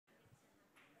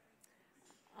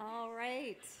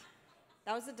right.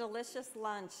 That was a delicious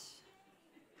lunch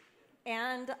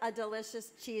and a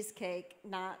delicious cheesecake,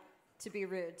 not to be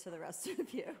rude to the rest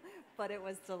of you, but it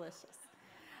was delicious.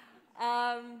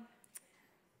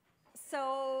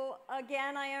 So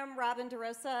again, I am Robin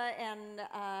DeRosa, and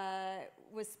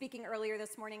was speaking earlier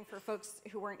this morning for folks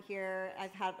who weren't here.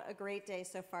 I've had a great day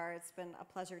so far. It's been a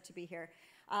pleasure to be here.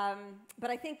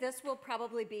 But I think this will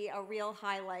probably be a real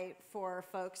highlight for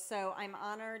folks. So I'm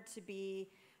honored to be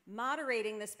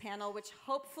moderating this panel, which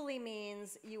hopefully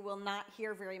means you will not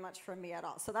hear very much from me at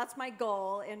all. So that's my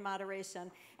goal in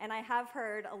moderation. And I have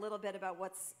heard a little bit about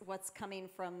what's coming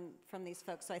from these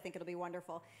folks, so I think it'll be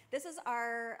wonderful. This is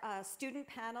our student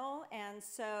panel, and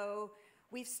so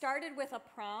we've started with a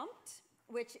prompt,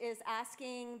 which is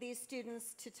asking these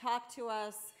students to talk to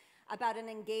us about an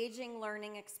engaging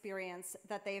learning experience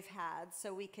that they've had,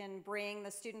 so we can bring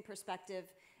the student perspective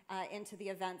into the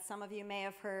event. Some of you may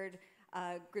have heard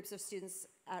groups of students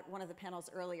at one of the panels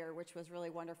earlier, which was really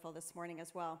wonderful this morning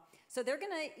as well. So they're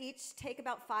going to each take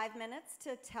about 5 minutes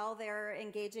to tell their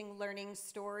engaging learning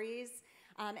stories.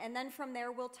 And then from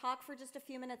there, we'll talk for just a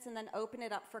few minutes and then open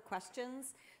it up for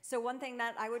questions. So one thing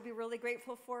that I would be really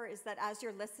grateful for is that as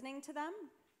you're listening to them,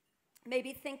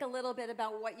 maybe think a little bit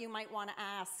about what you might want to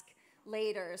ask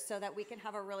later so that we can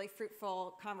have a really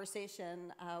fruitful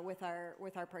conversation with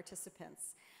our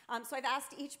participants. So I've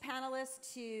asked each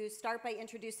panelist to start by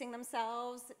introducing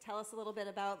themselves, tell us a little bit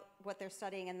about what they're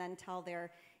studying, and then tell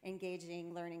their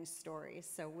engaging learning stories.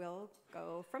 So we'll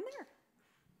go from there.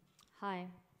 Hi.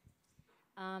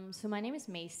 So my name is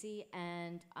Macy,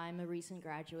 and I'm a recent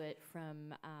graduate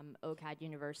from OCAD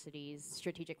University's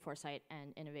Strategic Foresight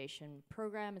and Innovation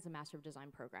program. It's a Master of Design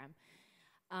program.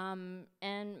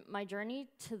 And my journey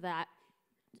to that,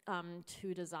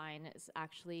 to design, is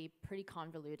actually pretty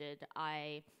convoluted.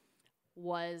 I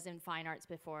was in fine arts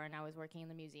before, and I was working in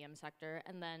the museum sector,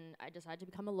 and then I decided to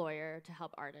become a lawyer to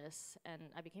help artists, and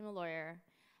I became a lawyer,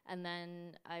 and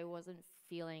then I wasn't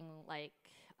feeling like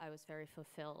I was very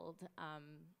fulfilled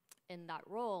in that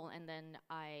role, and then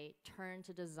I turned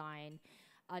to design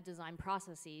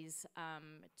processes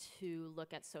to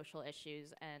look at social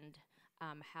issues and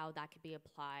how that could be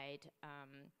applied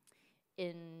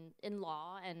in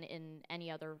law and in any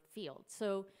other field.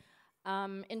 So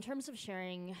in terms of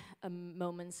sharing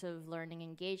moments of learning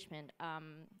engagement,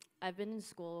 I've been in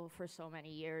school for so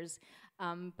many years,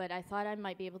 but I thought I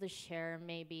might be able to share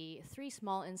maybe 3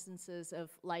 small instances of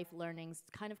life learnings,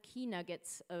 kind of key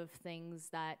nuggets of things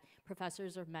that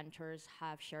professors or mentors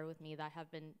have shared with me that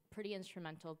have been pretty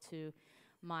instrumental to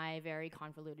my very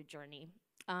convoluted journey.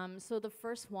 So the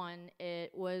first one, I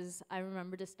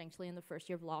remember distinctly in the first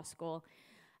year of law school,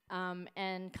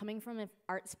 and coming from an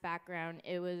arts background,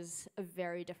 it was a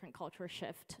very different culture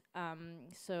shift.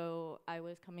 So I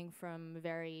was coming from a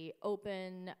very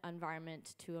open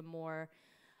environment to a more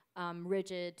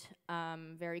rigid,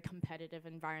 very competitive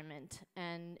environment.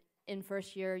 And in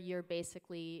first year, you're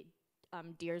basically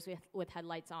deers with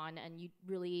headlights on, and you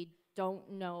really don't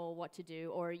know what to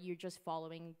do, or you're just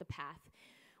following the path,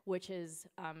 which is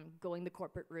going the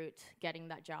corporate route, getting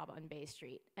that job on Bay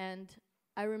Street. And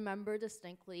I remember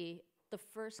distinctly the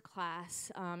first class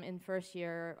in first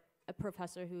year, a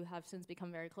professor who have since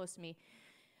become very close to me,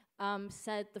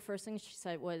 said, the first thing she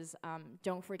said was,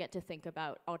 don't forget to think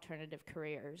about alternative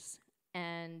careers.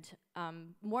 And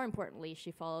more importantly,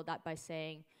 she followed that by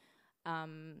saying,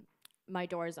 my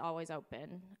door is always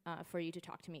open for you to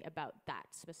talk to me about that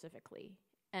specifically.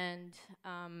 And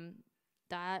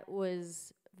that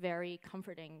was very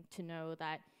comforting to know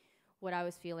that what I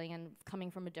was feeling, and coming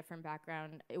from a different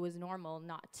background, it was normal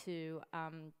not to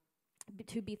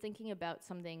be thinking about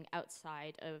something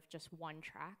outside of just one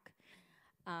track.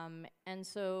 And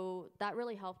so that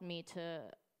really helped me to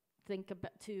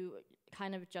to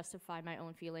kind of justify my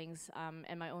own feelings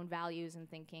and my own values, and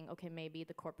thinking, okay, maybe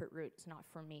the corporate route is not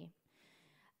for me.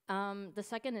 The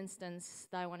second instance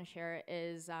that I want to share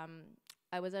is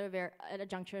I was at a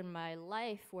juncture in my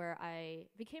life where I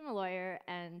became a lawyer,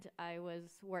 and I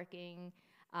was working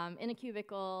in a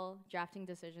cubicle, drafting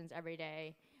decisions every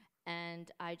day,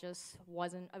 and I just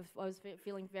I was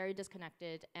feeling very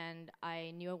disconnected, and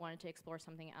I knew I wanted to explore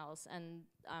something else, and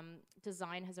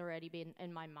design has already been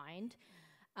in my mind.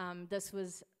 This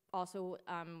was also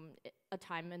a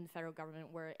time in the federal government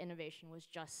where innovation was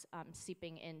just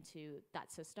seeping into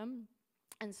that system,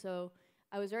 and so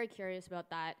I was very curious about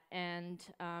that, and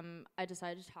I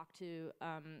decided to talk to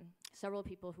several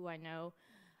people who I know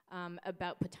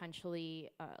about potentially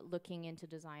looking into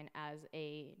design as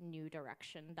a new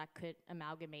direction that could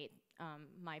amalgamate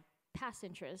my past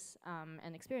interests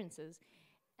and experiences.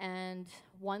 And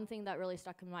one thing that really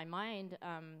stuck in my mind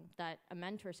that a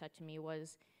mentor said to me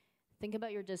was, think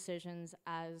about your decisions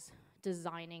as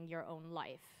designing your own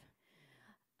life.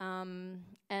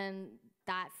 And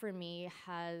that for me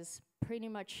has pretty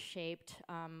much shaped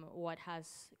what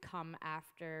has come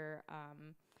after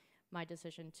my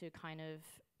decision to kind of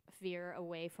veer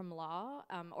away from law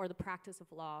or the practice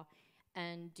of law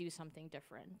and do something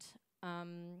different.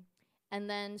 And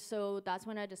then, so that's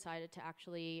when I decided to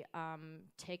actually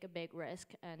take a big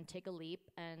risk and take a leap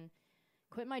and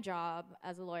quit my job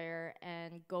as a lawyer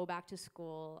and go back to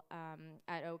school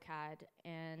at OCAD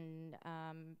and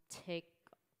take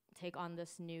on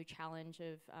this new challenge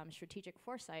of strategic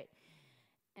foresight.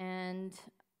 And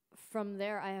from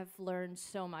there, I have learned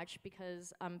so much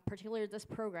because particularly this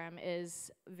program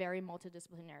is very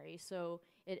multidisciplinary. So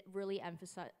it really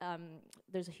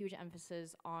there's a huge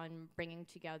emphasis on bringing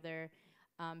together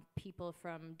people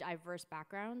from diverse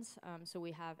backgrounds. So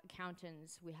we have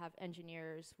accountants, we have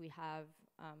engineers, we have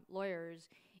lawyers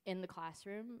in the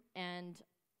classroom. And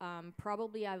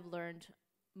probably I've learned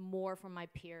more from my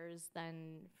peers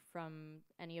than from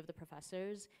any of the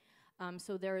professors.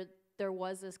 So there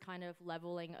was this kind of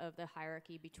leveling of the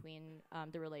hierarchy between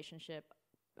the relationship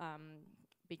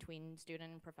between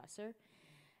student and professor.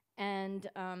 And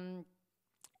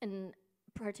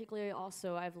particularly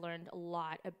also I've learned a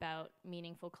lot about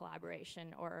meaningful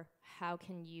collaboration, or how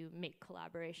can you make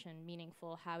collaboration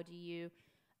meaningful? How do you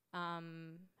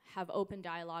have open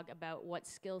dialogue about what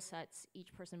skill sets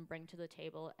each person bring to the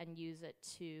table and use it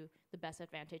to the best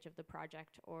advantage of the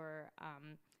project or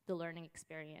the learning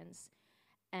experience.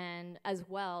 And as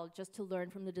well, just to learn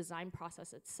from the design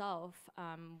process itself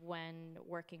when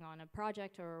working on a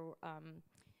project or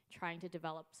trying to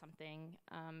develop something.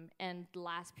 And the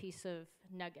last piece of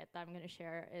nugget that I'm gonna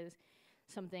share is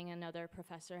something another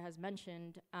professor has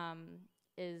mentioned,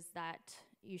 is that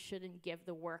you shouldn't give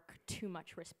the work too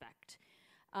much respect.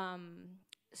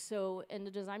 So in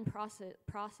the design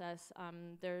process,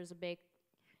 there's a big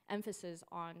emphasis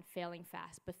on failing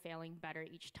fast, but failing better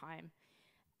each time.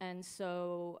 And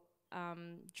so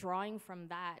drawing from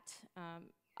that,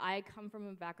 I come from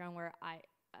a background where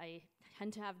I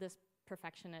tend to have this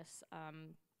perfectionist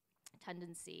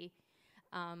tendency,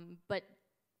 but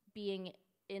being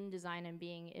in design and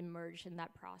being immersed in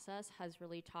that process has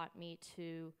really taught me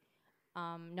to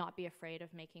not be afraid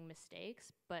of making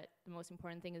mistakes, but the most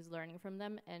important thing is learning from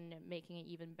them and making an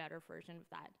even better version of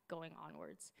that going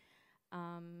onwards.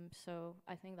 So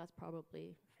I think that's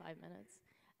probably 5 minutes.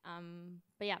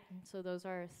 But yeah, so those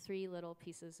are 3 little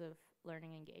pieces of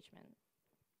learning engagement.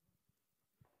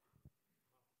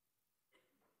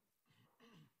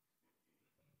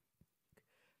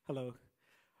 Hello,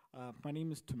 my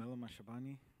name is Tumelo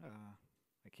Mashabane.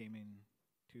 I came in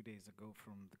 2 days ago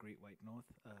from the Great White North,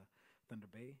 Thunder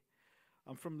Bay.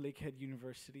 I'm from Lakehead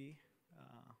University.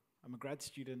 I'm a grad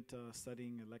student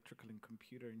studying electrical and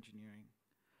computer engineering.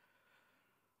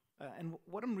 And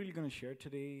what I'm really going to share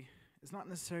today is not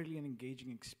necessarily an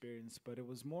engaging experience, but it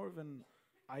was more of an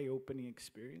eye-opening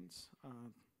experience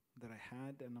that I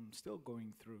had and I'm still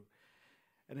going through.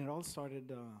 And it all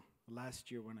started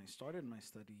last year when I started my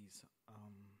studies.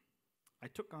 I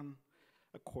took on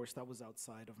a course that was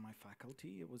outside of my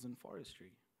faculty. It was in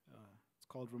forestry. It's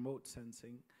called Remote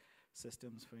Sensing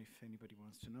Systems, if anybody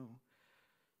wants to know.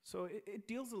 So it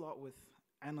deals a lot with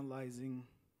analyzing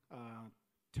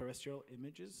terrestrial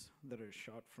images that are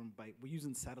shot we're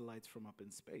using satellites from up in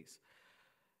space.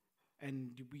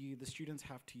 And the students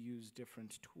have to use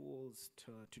different tools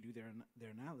to do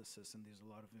their analysis, and there's a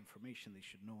lot of information they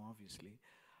should know, obviously.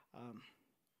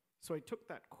 So I took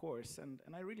that course, and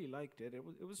I really liked it.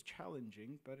 It was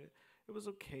challenging, but it was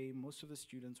okay. Most of the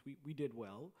students, we did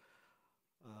well.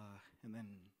 And then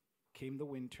came the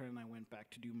winter, and I went back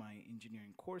to do my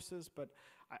engineering courses, but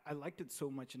I liked it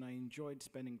so much, and I enjoyed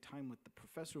spending time with the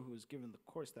professor who was given the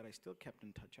course that I still kept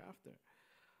in touch after.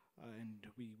 And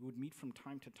we would meet from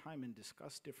time to time and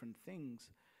discuss different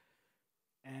things.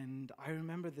 And I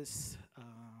remember this,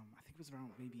 I think it was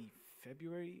around maybe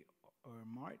February or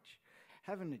March,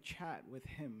 having a chat with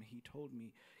him. He told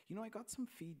me, you know, I got some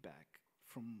feedback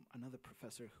from another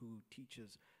professor who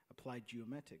teaches applied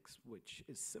geomatics, which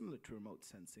is similar to remote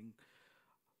sensing.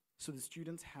 So the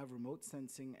students have remote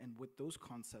sensing, and with those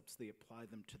concepts, they apply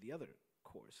them to the other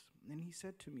course. And he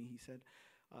said to me, he said,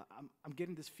 I'm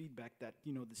getting this feedback that,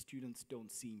 you know, the students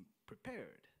don't seem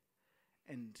prepared.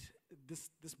 And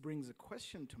this brings a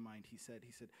question to mind. He said,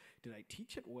 did I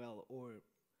teach it well, or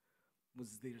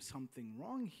was there something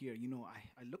wrong here? You know,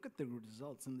 I look at the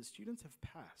results, and the students have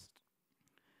passed.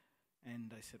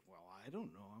 And I said, well, I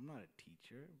don't know. I'm not a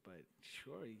teacher, but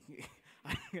sure.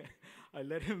 I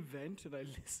let him vent and I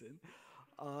listened.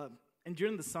 And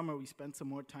during the summer, we spent some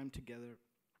more time together,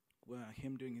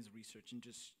 him doing his research and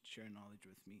just sharing knowledge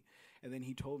with me. And then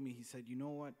he told me, he said, you know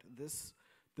what, this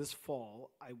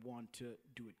fall, I want to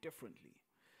do it differently.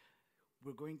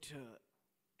 We're going to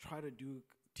try to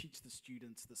teach the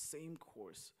students the same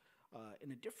course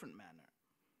in a different manner.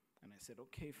 And I said,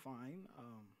 okay, fine.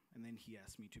 And then he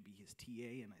asked me to be his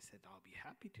TA, and I said, I'll be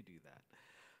happy to do that.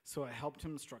 So I helped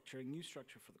him structure a new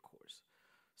structure for the course.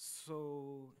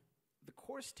 So the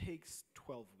course takes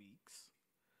 12 weeks.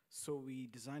 So we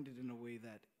designed it in a way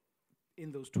that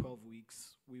in those 12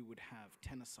 weeks, we would have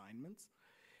 10 assignments.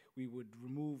 We would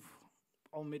remove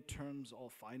all midterms, all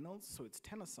finals, so it's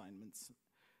 10 assignments.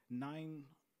 9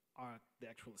 are the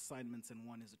actual assignments, and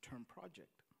 1 is a term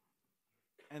project.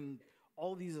 And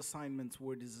all these assignments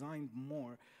were designed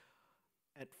more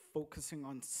at focusing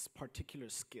on particular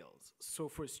skills. So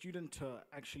for a student to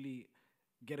actually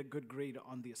get a good grade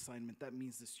on the assignment, that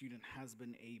means the student has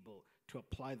been able to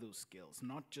apply those skills,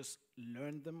 not just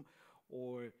learn them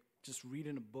or just read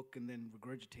in a book and then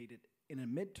regurgitate it in a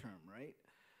midterm, right?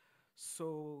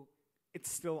 So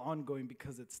it's still ongoing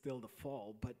because it's still the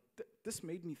fall, but this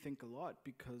made me think a lot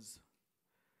because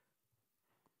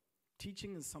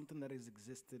teaching is something that has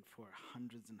existed for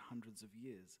hundreds and hundreds of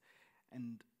years,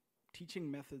 and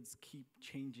teaching methods keep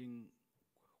changing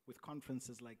with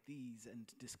conferences like these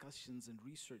and discussions and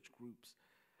research groups.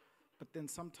 But then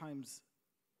sometimes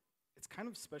it's kind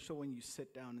of special when you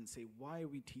sit down and say, why are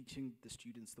we teaching the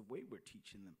students the way we're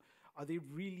teaching them? Are they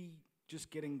really just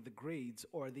getting the grades,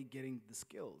 or are they getting the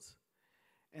skills?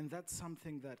 And that's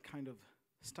something that kind of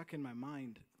stuck in my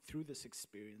mind through this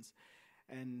experience.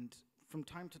 And from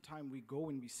time to time, we go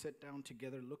and we sit down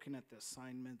together looking at the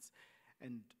assignments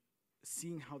and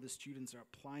seeing how the students are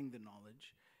applying the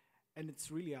knowledge. And it's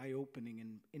really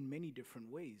eye-opening in many different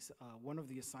ways. One of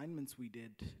the assignments we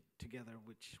did together,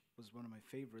 which was one of my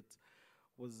favorites,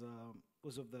 was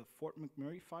of the Fort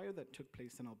McMurray fire that took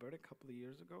place in Alberta a couple of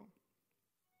years ago.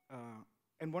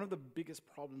 And one of the biggest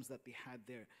problems that they had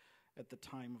there at the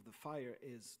time of the fire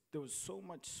is there was so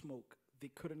much smoke, they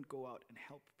couldn't go out and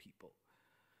help people.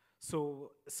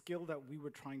 So a skill that we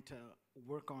were trying to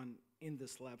work on in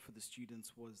this lab for the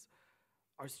students was,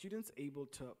 are students able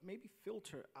to maybe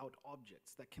filter out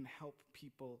objects that can help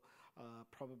people,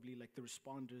 probably like the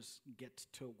responders, get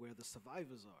to where the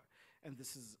survivors are? And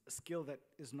this is a skill that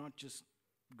is not just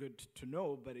good to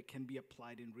know, but it can be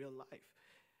applied in real life.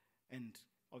 And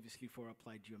obviously for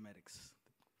applied geomatics.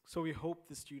 So we hope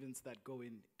the students that go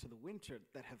into the winter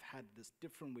that have had this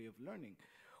different way of learning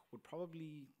would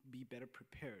probably be better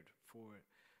prepared for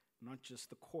not just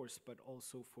the course, but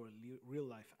also for real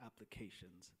life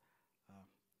applications.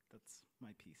 That's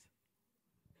my piece.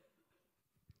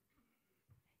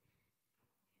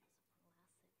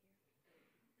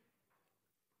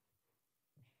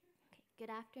 Okay,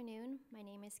 good afternoon. My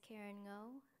name is Karen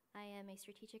Ngo. I am a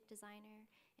strategic designer,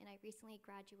 and I recently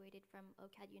graduated from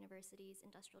OCAD University's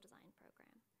Industrial Design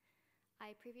program.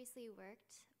 I previously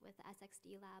worked with the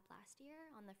SXD Lab last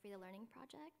year on the Free to Learning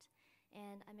project,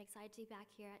 and I'm excited to be back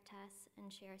here at TESS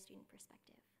and share a student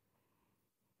perspective.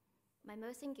 My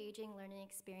most engaging learning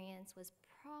experience was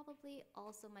probably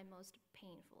also my most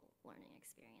painful learning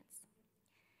experience.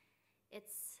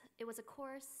 It was a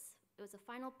course, it was a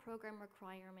final program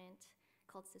requirement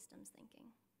called Systems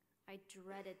Thinking. I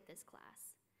dreaded this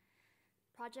class.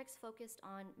 Projects focused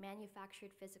on manufactured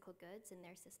physical goods and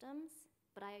their systems,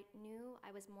 but I knew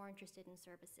I was more interested in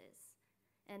services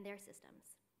and their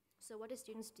systems. So what do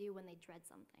students do when they dread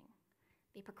something?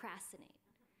 They procrastinate.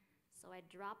 So I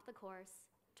dropped the course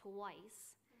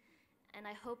twice, and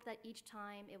I hoped that each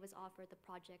time it was offered, the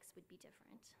projects would be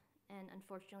different. And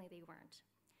unfortunately, they weren't.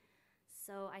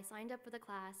 So I signed up for the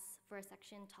class for a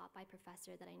section taught by a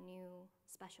professor that I knew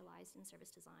specialized in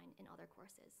service design in other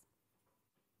courses.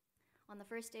 On the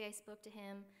first day, I spoke to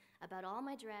him about all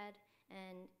my dread,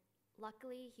 and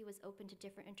luckily, he was open to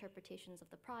different interpretations of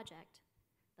the project.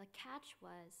 The catch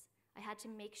was, I had to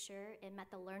make sure it met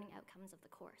the learning outcomes of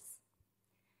the course.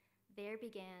 There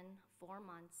began 4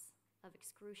 months of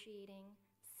excruciating,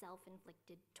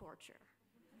 self-inflicted torture.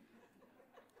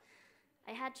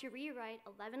 I had to rewrite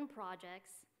 11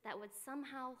 projects that would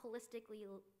somehow holistically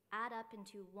add up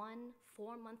into one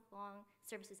 4-month-long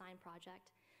service design project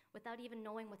without even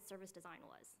knowing what service design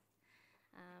was.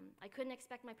 I couldn't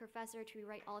expect my professor to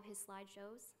rewrite all of his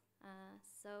slideshows,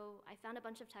 so I found a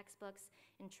bunch of textbooks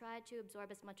and tried to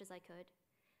absorb as much as I could.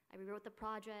 I rewrote the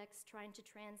projects, trying to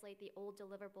translate the old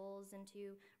deliverables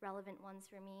into relevant ones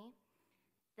for me.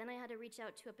 Then I had to reach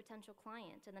out to a potential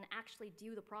client and then actually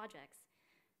do the projects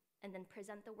and then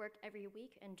present the work every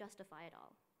week and justify it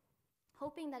all,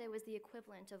 hoping that it was the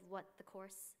equivalent of what the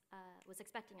course was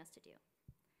expecting us to do.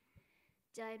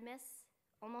 Did I miss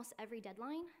almost every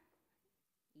deadline?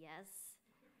 Yes.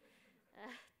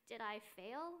 Did I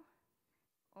fail?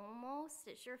 Almost.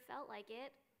 It sure felt like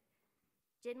it.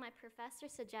 Did my professor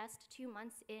suggest 2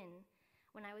 months in,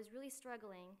 when I was really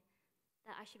struggling,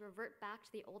 that I should revert back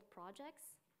to the old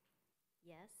projects?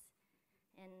 Yes.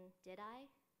 And did I?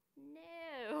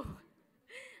 No.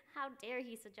 How dare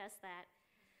he suggest that?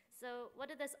 So what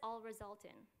did this all result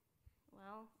in?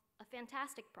 Well, a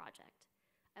fantastic project.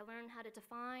 I learned how to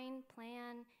define,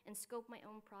 plan, and scope my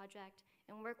own project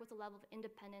and work with a level of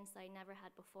independence that I never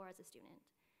had before as a student,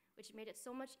 which made it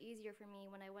so much easier for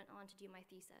me when I went on to do my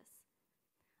thesis.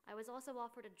 I was also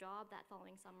offered a job that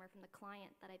following summer from the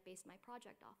client that I based my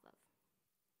project off of.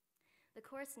 The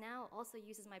course now also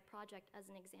uses my project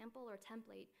as an example or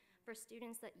template for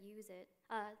students to use it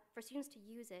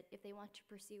if they want to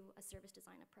pursue a service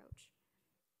design approach.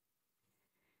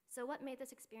 So what made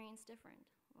this experience different?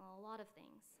 Well, a lot of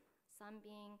things. Some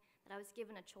being that I was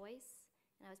given a choice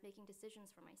and I was making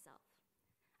decisions for myself.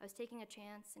 I was taking a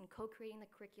chance and co-creating the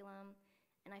curriculum,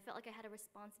 and I felt like I had a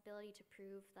responsibility to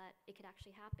prove that it could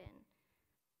actually happen.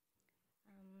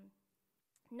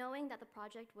 Knowing that the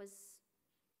project was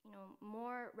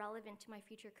more relevant to my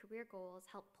future career goals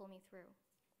helped pull me through.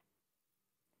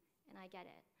 And I get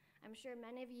it. I'm sure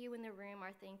many of you in the room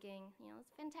are thinking,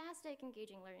 it's a fantastic,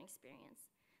 engaging learning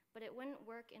experience, but it wouldn't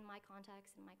work in my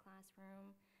context, in my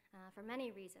classroom, for many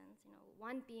reasons.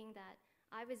 One being that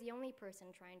I was the only person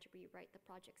trying to rewrite the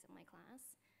projects in my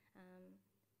class,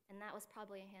 and that was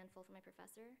probably a handful for my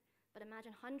professor. But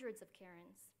imagine hundreds of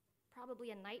Karens,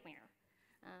 probably a nightmare.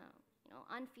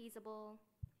 Unfeasible,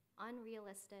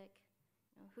 unrealistic.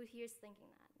 Who here's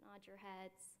thinking that? Nod your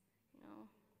heads.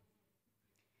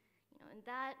 And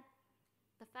that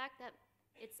the fact that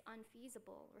it's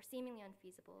unfeasible or seemingly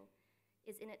unfeasible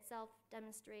is in itself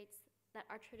demonstrates that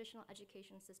our traditional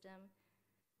education system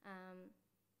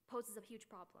poses a huge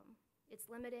problem. It's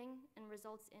limiting and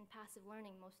results in passive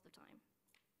learning most of the time.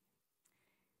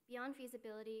 Beyond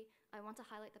feasibility, I want to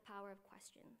highlight the power of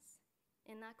questions.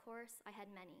 In that course, I had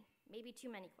many, maybe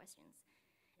too many questions.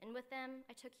 And with them,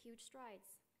 I took huge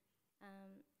strides.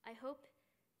 I hope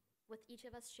with each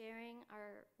of us sharing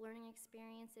our learning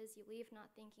experiences, you leave not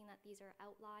thinking that these are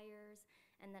outliers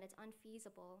and that it's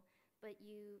unfeasible, but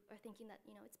you are thinking that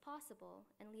it's possible,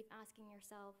 and leave asking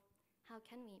yourself, how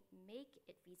can we make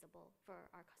it feasible for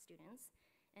our students?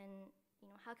 And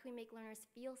how can we make learners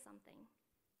feel something,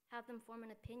 have them form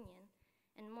an opinion,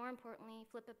 and more importantly,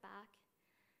 flip it back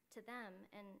to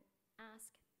them and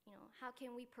ask, how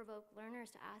can we provoke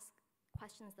learners to ask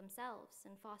questions themselves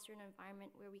and foster an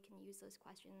environment where we can use those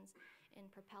questions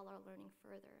and propel our learning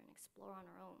further and explore on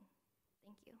our own.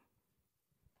 Thank you.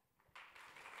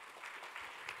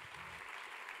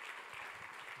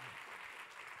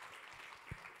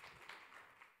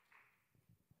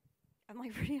 I'm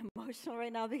like pretty emotional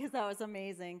right now because that was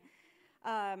amazing.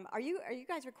 Are you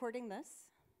guys recording this?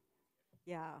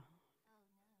 Yeah. Oh, no.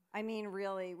 I mean,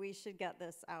 really, we should get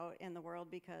this out in the world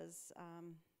because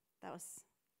that was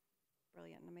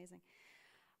brilliant and amazing.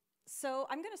 So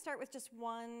I'm going to start with just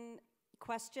one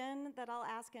question that I'll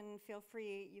ask, and feel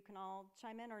free, you can all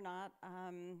chime in or not.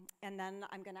 And then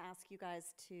I'm going to ask you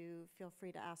guys to feel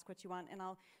free to ask what you want. And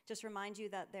I'll just remind you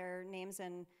that their names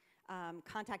and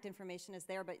contact information is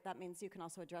there, but that means you can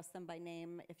also address them by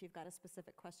name if you've got a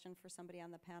specific question for somebody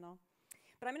on the panel.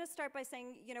 But I'm going to start by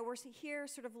saying, we're here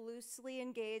sort of loosely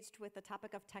engaged with the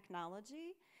topic of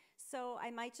technology. So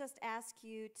I might just ask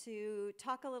you to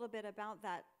talk a little bit about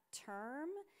that term,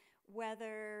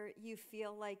 whether you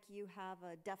feel like you have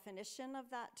a definition of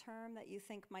that term that you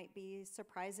think might be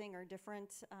surprising or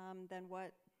different than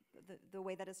what the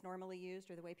way that it's normally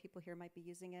used or the way people here might be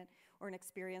using it, or an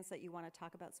experience that you want to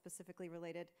talk about specifically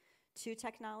related to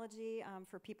technology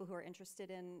for people who are interested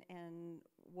in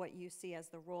what you see as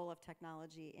the role of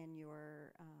technology in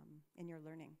your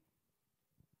learning.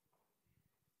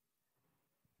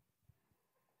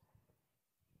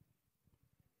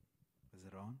 Is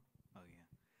it on? Oh,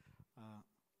 yeah.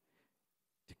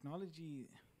 Technology,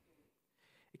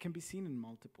 it can be seen in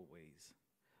multiple ways.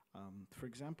 For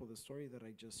example, the story that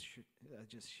I just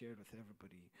shared with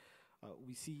everybody,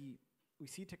 we see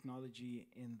technology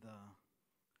in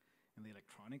the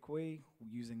electronic way,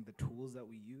 using the tools that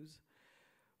we use,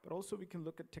 but also we can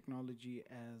look at technology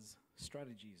as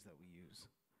strategies that we use,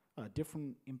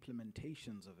 different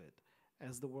implementations of it.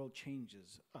 As the world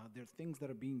changes, there are things that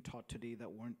are being taught today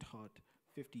that weren't taught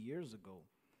 50 years ago.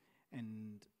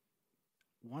 And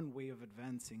one way of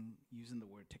advancing using the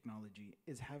word technology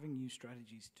is having new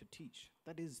strategies to teach.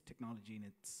 That is technology, and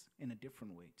it's in a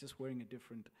different way, just wearing a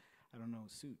different, I don't know,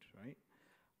 suit, right?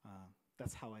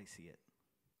 That's how I see it.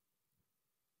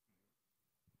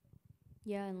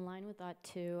 Yeah, in line with that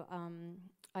too,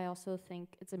 I also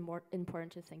think it's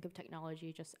important to think of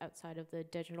technology just outside of the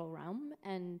digital realm.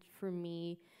 And for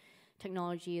me,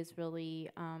 technology is really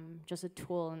just a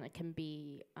tool, and it can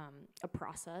be a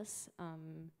process.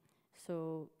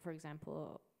 So, for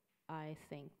example, I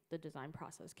think the design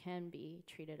process can be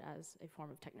treated as a form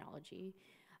of technology.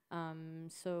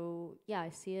 So yeah, I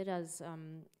see it as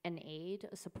an aid,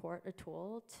 a support, a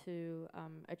tool to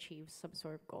achieve some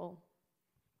sort of goal.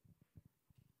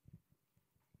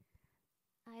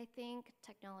 I think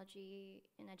technology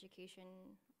in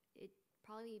education, it'd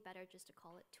probably be better just to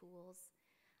call it tools.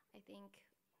 I think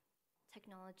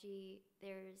technology,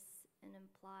 there's an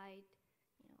implied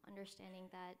understanding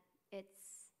that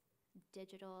it's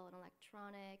digital and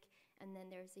electronic, and then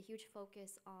there's a huge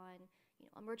focus on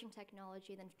emerging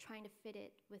technology, then trying to fit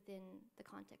it within the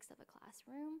context of a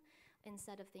classroom,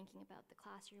 instead of thinking about the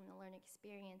classroom and the learning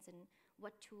experience and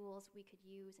what tools we could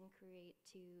use and create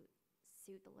to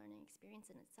suit the learning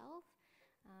experience in itself.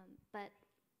 But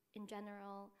in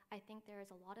general, I think there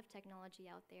is a lot of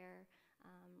technology out there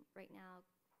right now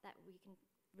that we can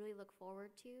really look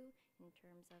forward to in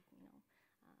terms of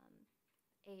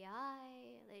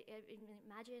AI.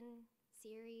 Imagine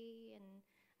Siri and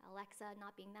Alexa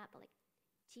not being that, but like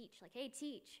teach, like, hey,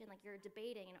 teach, and like you're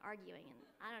debating and arguing, and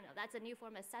I don't know, that's a new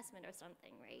form of assessment or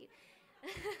something, right?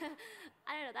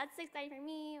 I don't know, that's exciting for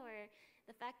me. Or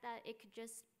the fact that it could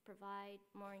just provide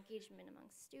more engagement among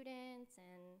students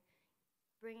and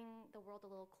bring the world a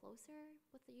little closer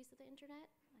with the use of the internet.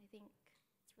 I think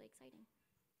it's really exciting.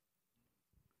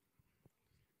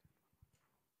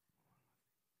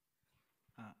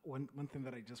 One thing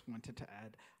that I just wanted to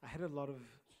add, I had a lot of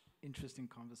interesting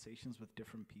conversations with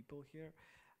different people here,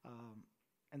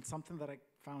 and something that I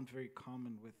found very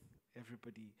common with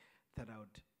everybody that I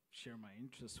would share my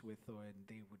interests with, or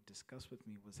they would discuss with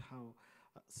me, was how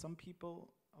some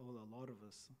people, well, a lot of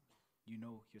us, you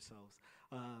know yourselves,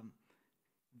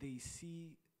 they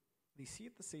see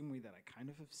it the same way that I kind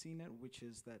of have seen it, which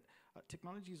is that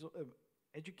technology is,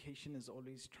 education is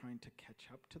always trying to catch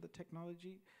up to the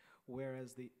technology,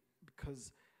 whereas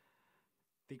because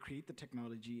they create the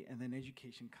technology and then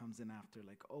education comes in after,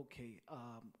 like, okay,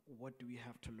 what do we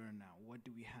have to learn now? What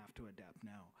do we have to adapt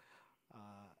now?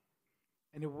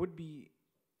 And it would be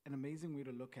an amazing way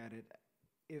to look at it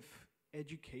if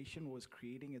education was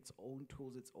creating its own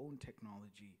tools, its own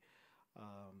technology,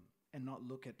 and not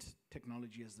look at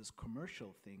technology as this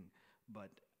commercial thing, but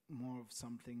more of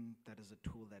something that is a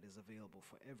tool that is available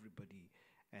for everybody,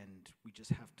 and we just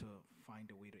have to find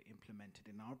a way to implement it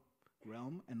in our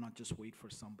realm and not just wait for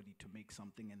somebody to make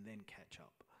something and then catch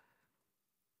up.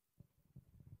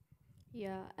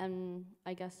 Yeah, and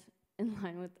I guess in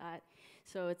line with that,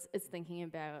 so it's thinking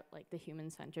about like the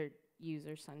human-centered,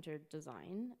 user-centered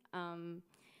design,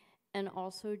 and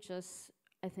also just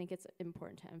I think it's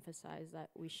important to emphasize that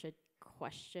we should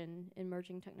question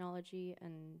emerging technology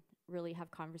and really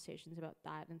have conversations about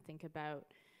that and think about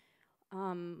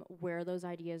where those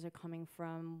ideas are coming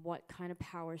from, what kind of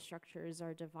power structures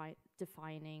are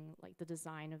defining like the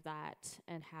design of that,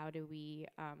 and how do we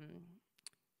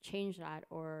change that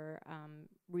or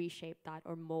reshape that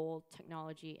or mold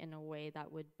technology in a way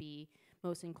that would be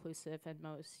most inclusive and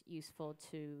most useful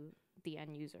to the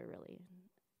end user, really.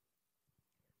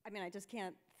 I mean, I just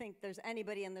can't think there's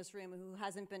anybody in this room who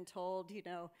hasn't been told,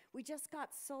 we just got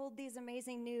sold these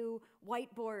amazing new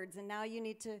whiteboards, and now you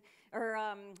need to, or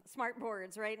smart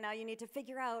boards, right? Now you need to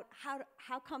figure out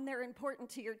how come they're important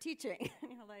to your teaching.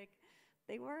 And you're like,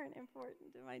 they weren't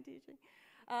important to my teaching.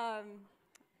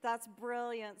 That's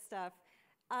brilliant stuff.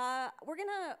 We're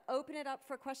gonna open it up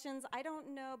for questions. I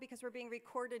don't know, because we're being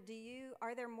recorded,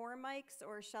 are there more mics,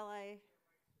 or shall I?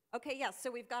 Okay, yes, so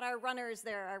we've got our runners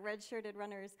there, our red-shirted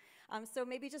runners. So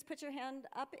maybe just put your hand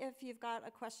up if you've got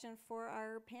a question for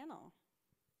our panel.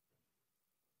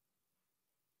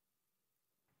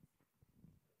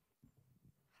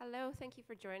 Hello, thank you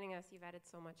for joining us. You've added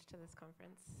so much to this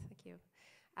conference. Thank you.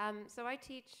 So I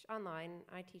teach online,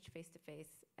 I teach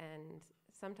face-to-face, and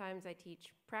sometimes I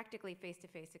teach practically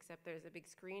face-to-face, except there's a big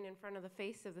screen in front of the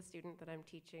face of the student that I'm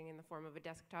teaching in the form of a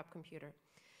desktop computer.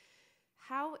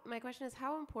 My question is,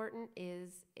 how important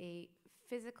is a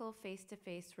physical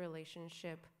face-to-face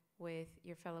relationship with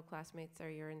your fellow classmates or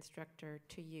your instructor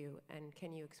to you, and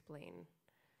can you explain?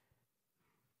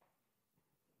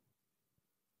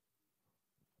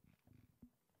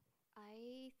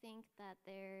 I think that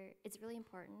it's really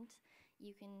important.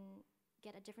 You can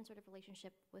get a different sort of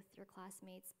relationship with your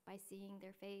classmates by seeing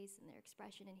their face and their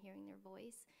expression and hearing their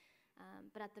voice.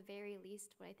 But at the very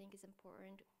least, what I think is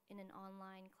important in an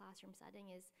online classroom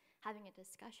setting is having a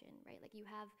discussion, right? Like you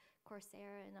have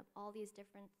Coursera and all these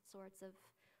different sorts of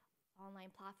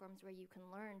online platforms where you can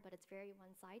learn, but it's very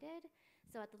one-sided.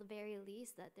 So at the very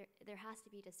least, that there has to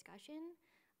be discussion.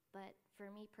 But for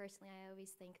me personally, I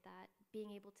always think that being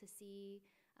able to see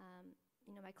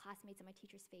my classmates and my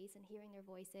teacher's face and hearing their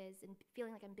voices and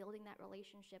feeling like I'm building that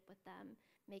relationship with them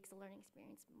makes the learning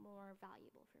experience more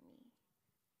valuable for me.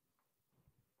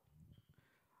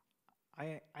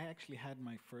 I actually had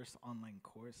my first online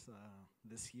course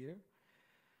this year,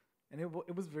 and it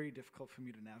was very difficult for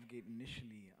me to navigate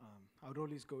initially. I would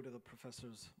always go to the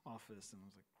professor's office, and I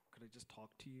was like, could I just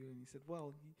talk to you? And he said,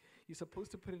 well, you're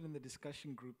supposed to put it in the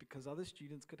discussion group because other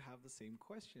students could have the same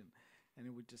question, and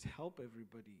it would just help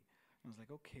everybody. And I was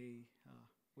like, okay.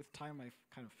 With time, I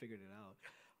kind of figured it out.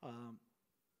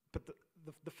 But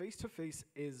the face-to-face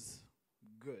is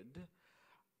good,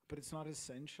 but it's not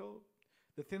essential.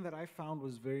 The thing that I found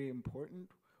was very important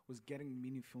was getting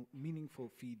meaningful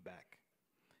feedback,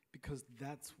 because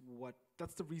that's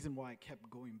the reason why I kept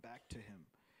going back to him.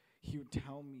 He would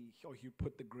tell me, or he would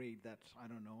put the grade that, I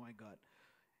don't know, I got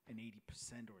an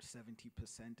 80% or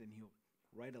 70%, and he'll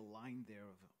write a line there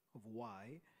of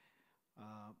why.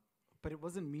 But it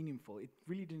wasn't meaningful. It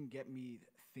really didn't get me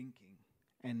thinking.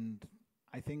 And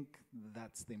I think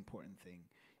that's the important thing.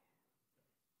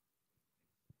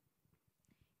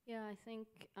 Yeah, I think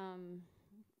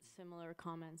similar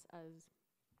comments as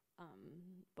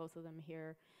both of them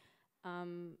here.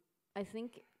 I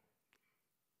think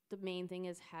the main thing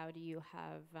is, how do you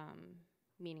have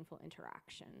meaningful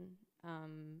interaction?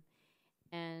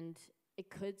 And it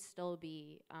could still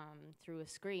be through a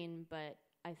screen, but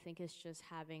I think it's just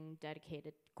having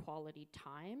dedicated quality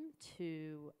time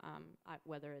to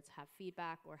whether it's have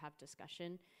feedback or have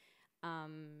discussion.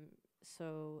 And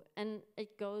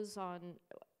it goes on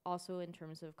also in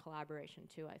terms of collaboration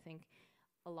too. I think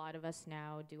a lot of us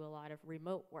now do a lot of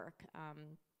remote work,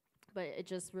 but it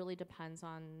just really depends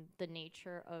on the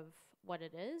nature of what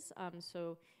it is.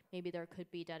 So maybe there could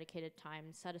be dedicated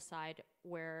time set aside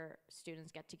where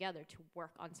students get together to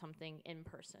work on something in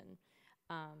person.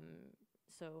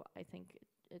 So I think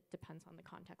it depends on the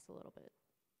context a little bit.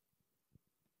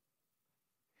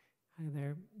 Hi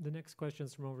there. The next question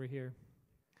is from over here,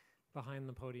 behind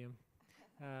the podium.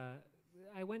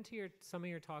 I went to some of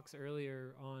your talks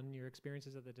earlier on your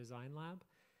experiences at the Design Lab,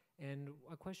 and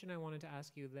a question I wanted to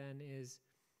ask you then is,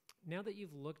 now that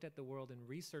you've looked at the world and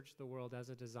researched the world as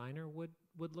a designer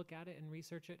would look at it and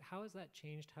research it, how has that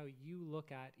changed how you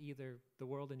look at either the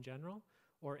world in general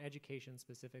or education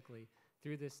specifically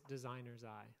through this designer's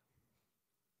eye?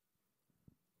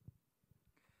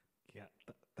 Yeah,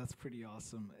 that's pretty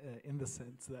awesome in the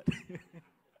sense that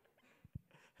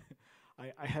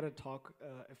I had a talk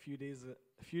a few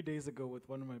days ago with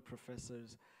one of my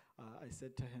professors. I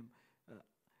said to him,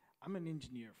 I'm an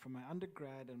engineer. For my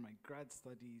undergrad and my grad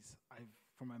studies,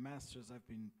 for my master's, I've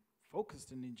been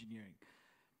focused in engineering.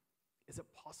 Is it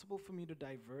possible for me to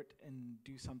divert and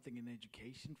do something in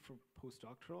education for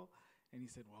postdoctoral? And he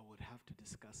said, well, we'd have to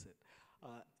discuss it.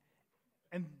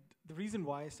 And the reason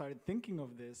why I started thinking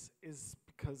of this is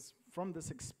because from this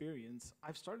experience,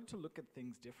 I've started to look at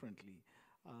things differently.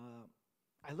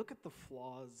 I look at the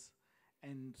flaws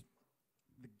and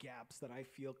the gaps that I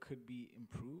feel could be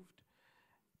improved.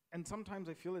 And sometimes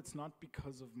I feel it's not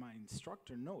because of my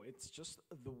instructor. No, it's just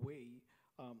the way,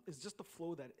 it's just the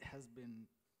flow that has been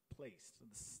placed,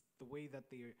 the way that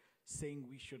they're saying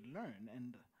we should learn.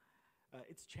 And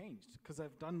it's changed because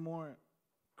I've done more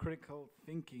critical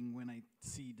thinking when I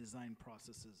see design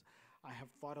processes. I have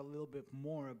thought a little bit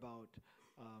more about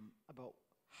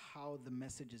how the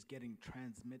message is getting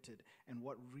transmitted and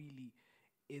what really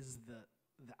is the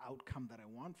outcome that I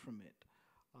want from it.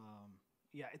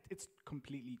 Yeah, it's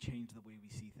completely changed the way we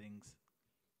see things.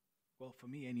 Well, for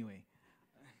me anyway.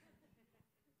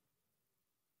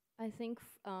 I think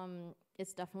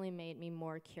it's definitely made me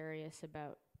more curious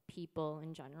about people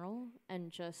in general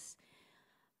and just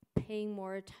paying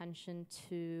more attention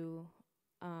to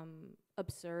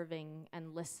observing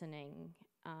and listening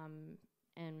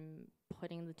and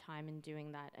putting the time in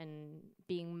doing that and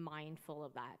being mindful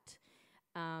of that.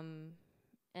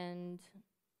 And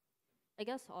I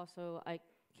guess also I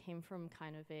came from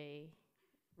kind of a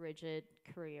rigid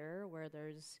career where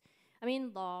there's, I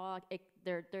mean, law,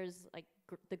 there's like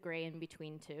the gray in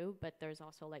between too, but there's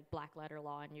also like black letter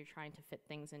law and you're trying to fit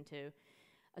things into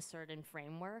a certain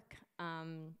framework.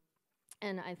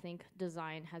 And I think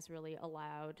design has really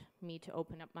allowed me to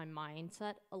open up my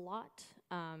mindset a lot,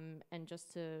 and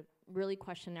just to really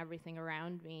question everything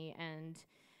around me. And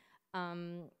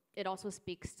it also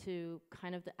speaks to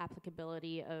kind of the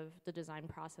applicability of the design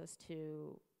process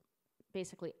to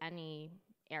basically any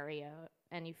area,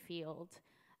 any field.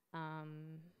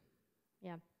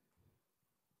 Yeah.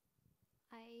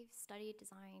 I've studied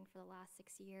design for the last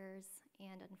 6 years,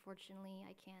 and unfortunately,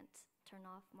 I can't turn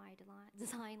off my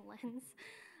design lens.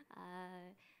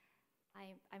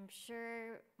 I'm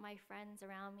sure my friends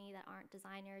around me that aren't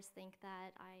designers think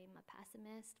that I'm a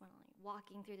pessimist when I'm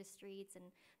walking through the streets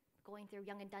and going through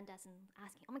Young and Dundas and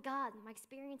asking, oh my God, my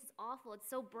experience is awful, it's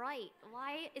so bright.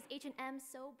 Why is H&M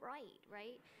so bright,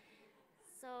 right?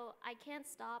 So I can't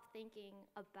stop thinking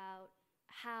about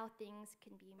how things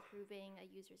can be improving a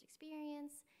user's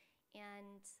experience.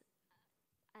 And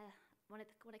when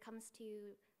it comes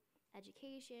to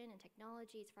education and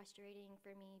technology, it's frustrating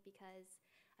for me because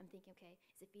I'm thinking, okay,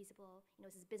 is it feasible? You know,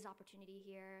 is this a business opportunity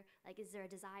here? Like, is there a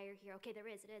desire here? Okay, there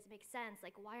is, it is, it makes sense.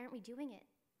 Like, why aren't we doing it?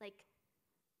 Like,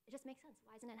 it just makes sense.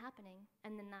 Why isn't it happening?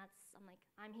 And then I'm like,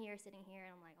 I'm here, sitting here,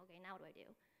 and I'm like, okay, now what do I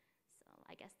do? So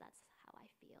I guess that's how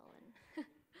I feel, and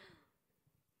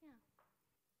yeah.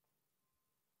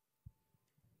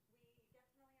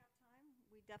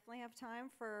 We definitely have time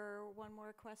for one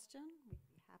more question. We'd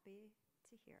be happy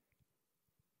to hear.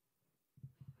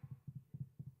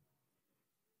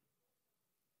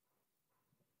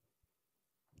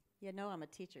 You know I'm a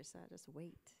teacher, so I just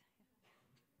wait.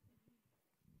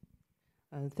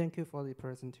 Thank you for the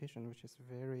presentation, which is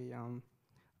very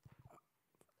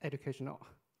educational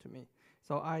to me.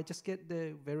 So I just get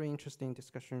the very interesting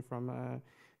discussion from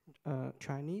a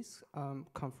Chinese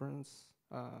conference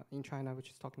in China, which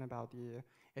is talking about the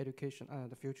education,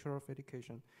 the future of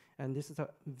education. And this is a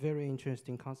very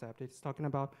interesting concept. It's talking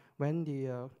about when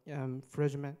the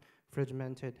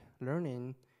fragmented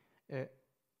learning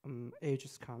age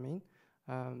is coming,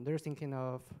 they're thinking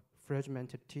of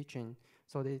fragmented teaching.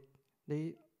 So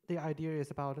the idea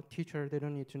is about a teacher, they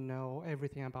don't need to know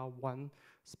everything about one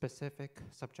specific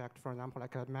subject. For example,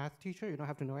 like a math teacher, you don't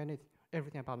have to know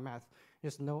everything about math.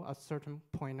 Just know a certain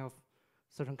kind of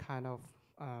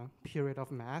period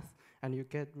of math, and you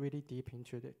get really deep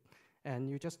into it. And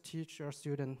you just teach your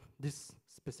student this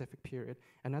specific period.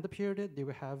 Another period, they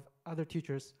will have other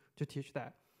teachers to teach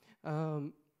that.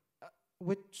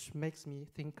 Which makes me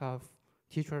think of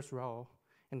teacher's role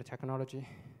in the technology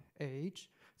age.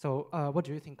 So what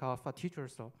do you think of a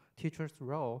teacher's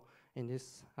role in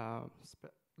this,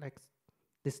 like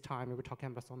this time we were talking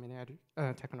about so many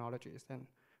technologies and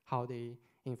how they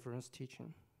influence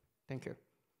teaching? Thank you.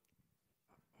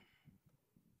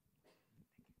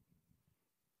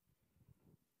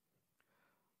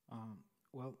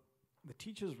 Well, the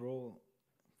teacher's role,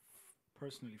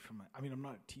 personally, I'm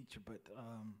not a teacher, but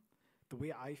the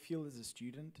way I feel as a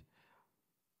student,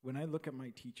 when I look at my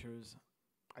teachers,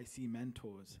 I see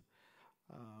mentors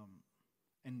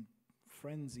and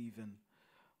friends even,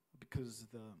 because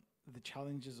the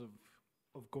challenges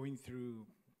of going through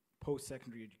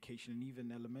post-secondary education and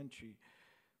even elementary,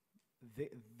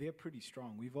 they're pretty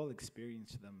strong. We've all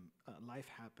experienced them. Life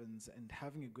happens, and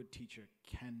having a good teacher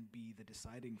can be the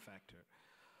deciding factor.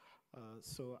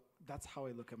 So that's how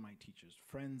I look at my teachers,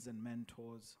 friends and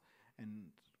mentors,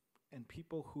 and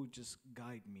people who just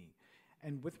guide me.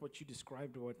 And with what you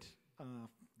described, what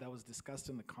that was discussed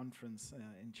in the conference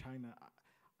in China,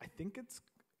 I think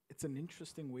it's an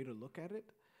interesting way to look at it.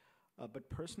 But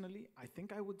personally, I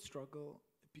think I would struggle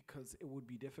because it would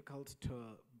be difficult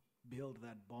to build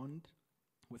that bond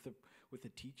with a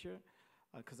teacher,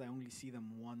 because I only see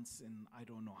them once in I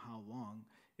don't know how long.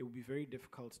 It would be very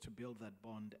difficult to build that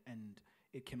bond, and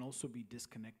it can also be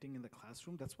disconnecting in the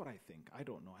classroom. That's what I think. I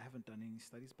don't know. I haven't done any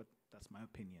studies, but that's my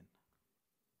opinion.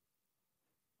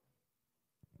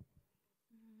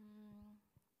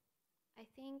 I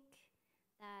think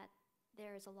that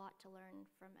there's a lot to learn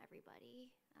from everybody.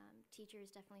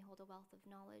 Teachers definitely hold a wealth of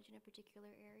knowledge in a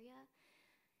particular area.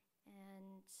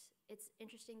 And it's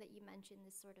interesting that you mentioned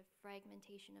this sort of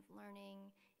fragmentation of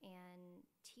learning and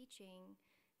teaching,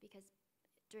 because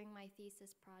during my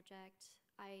thesis project,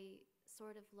 I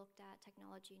sort of looked at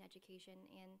technology and education,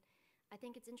 and I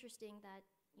think it's interesting that,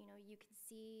 you know, you can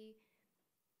see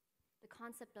the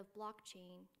concept of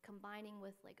blockchain combining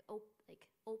with like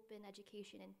open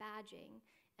education and badging,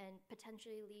 and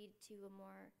potentially lead to a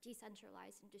more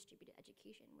decentralized and distributed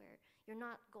education where you're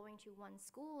not going to one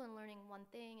school and learning one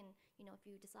thing, and you know, if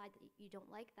you decide that you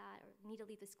don't like that or need to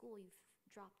leave the school, you've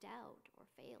dropped out or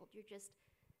failed. You're just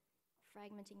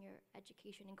fragmenting your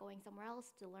education and going somewhere else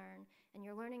to learn, and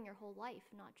you're learning your whole life,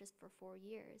 not just for 4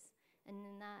 years. And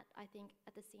in that, I think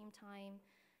at the same time,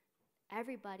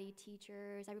 everybody,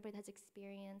 teachers, everybody that has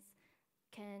experience,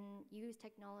 can use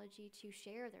technology to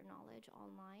share their knowledge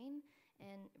online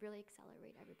and really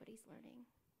accelerate everybody's learning.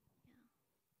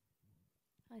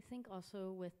 I think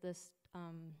also with this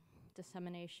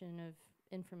dissemination of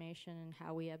information and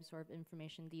how we absorb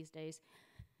information these days,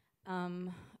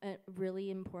 a really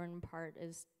important part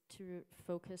is to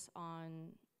focus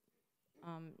on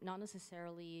not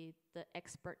necessarily the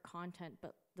expert content,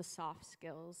 but the soft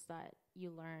skills that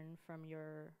you learn from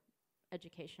your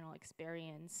educational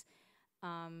experience.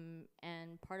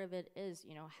 And part of it is,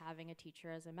 you know, having a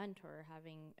teacher as a mentor,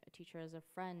 having a teacher as a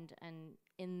friend, and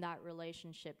in that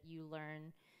relationship, you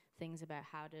learn things about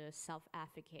how to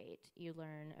self-advocate. You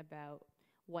learn about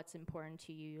what's important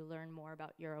to you. You learn more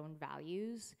about your own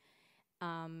values.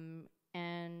 And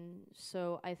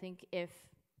so I think if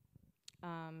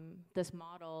this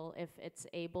model, if it's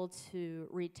able to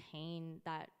retain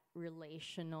that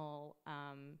relational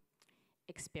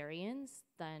experience,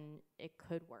 then it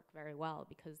could work very well,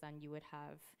 because then you would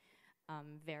have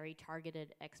very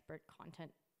targeted expert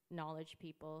content knowledge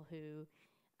people who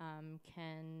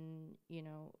can, you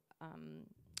know,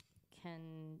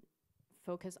 can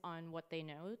focus on what they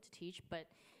know to teach, but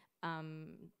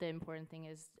the important thing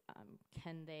is,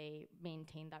 can they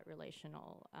maintain that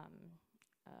relational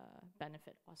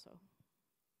benefit also?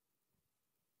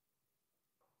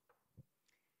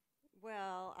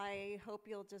 Well, I hope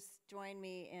you'll just join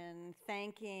me in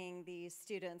thanking these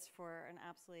students for an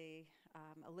absolutely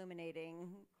illuminating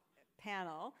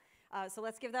panel. So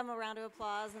let's give them a round of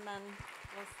applause, and then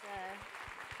let's...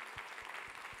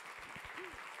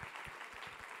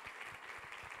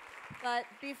 But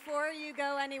before you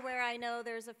go anywhere, I know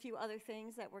there's a few other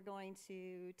things that we're going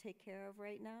to take care of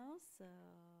right now, so...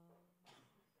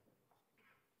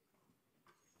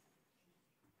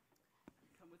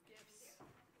 Come with gifts.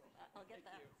 I'll get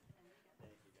that.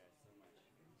 Thank you guys so much.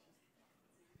 Appreciate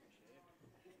it.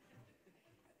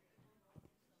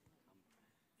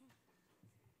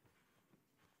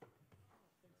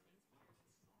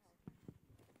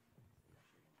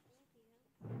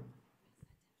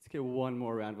 Let's get one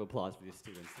more round of applause for these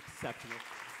students. Exceptional.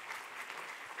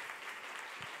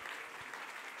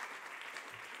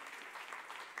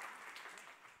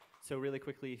 So really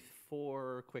quickly,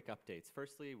 4 quick updates.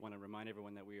 Firstly, want to remind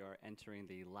everyone that we are entering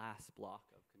the last block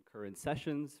of concurrent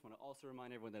sessions. Want to also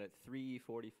remind everyone that at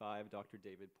 3:45, Dr.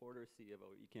 David Porter, CEO of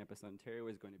eCampusOntario,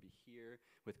 is going to be here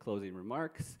with closing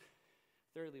remarks.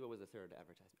 Thirdly, what was the third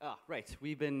advertisement? Right.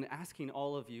 We've been asking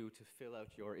all of you to fill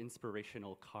out your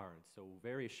inspirational cards. So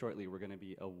very shortly, we're going to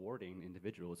be awarding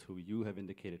individuals who you have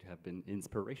indicated have been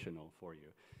inspirational for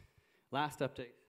you. Last update.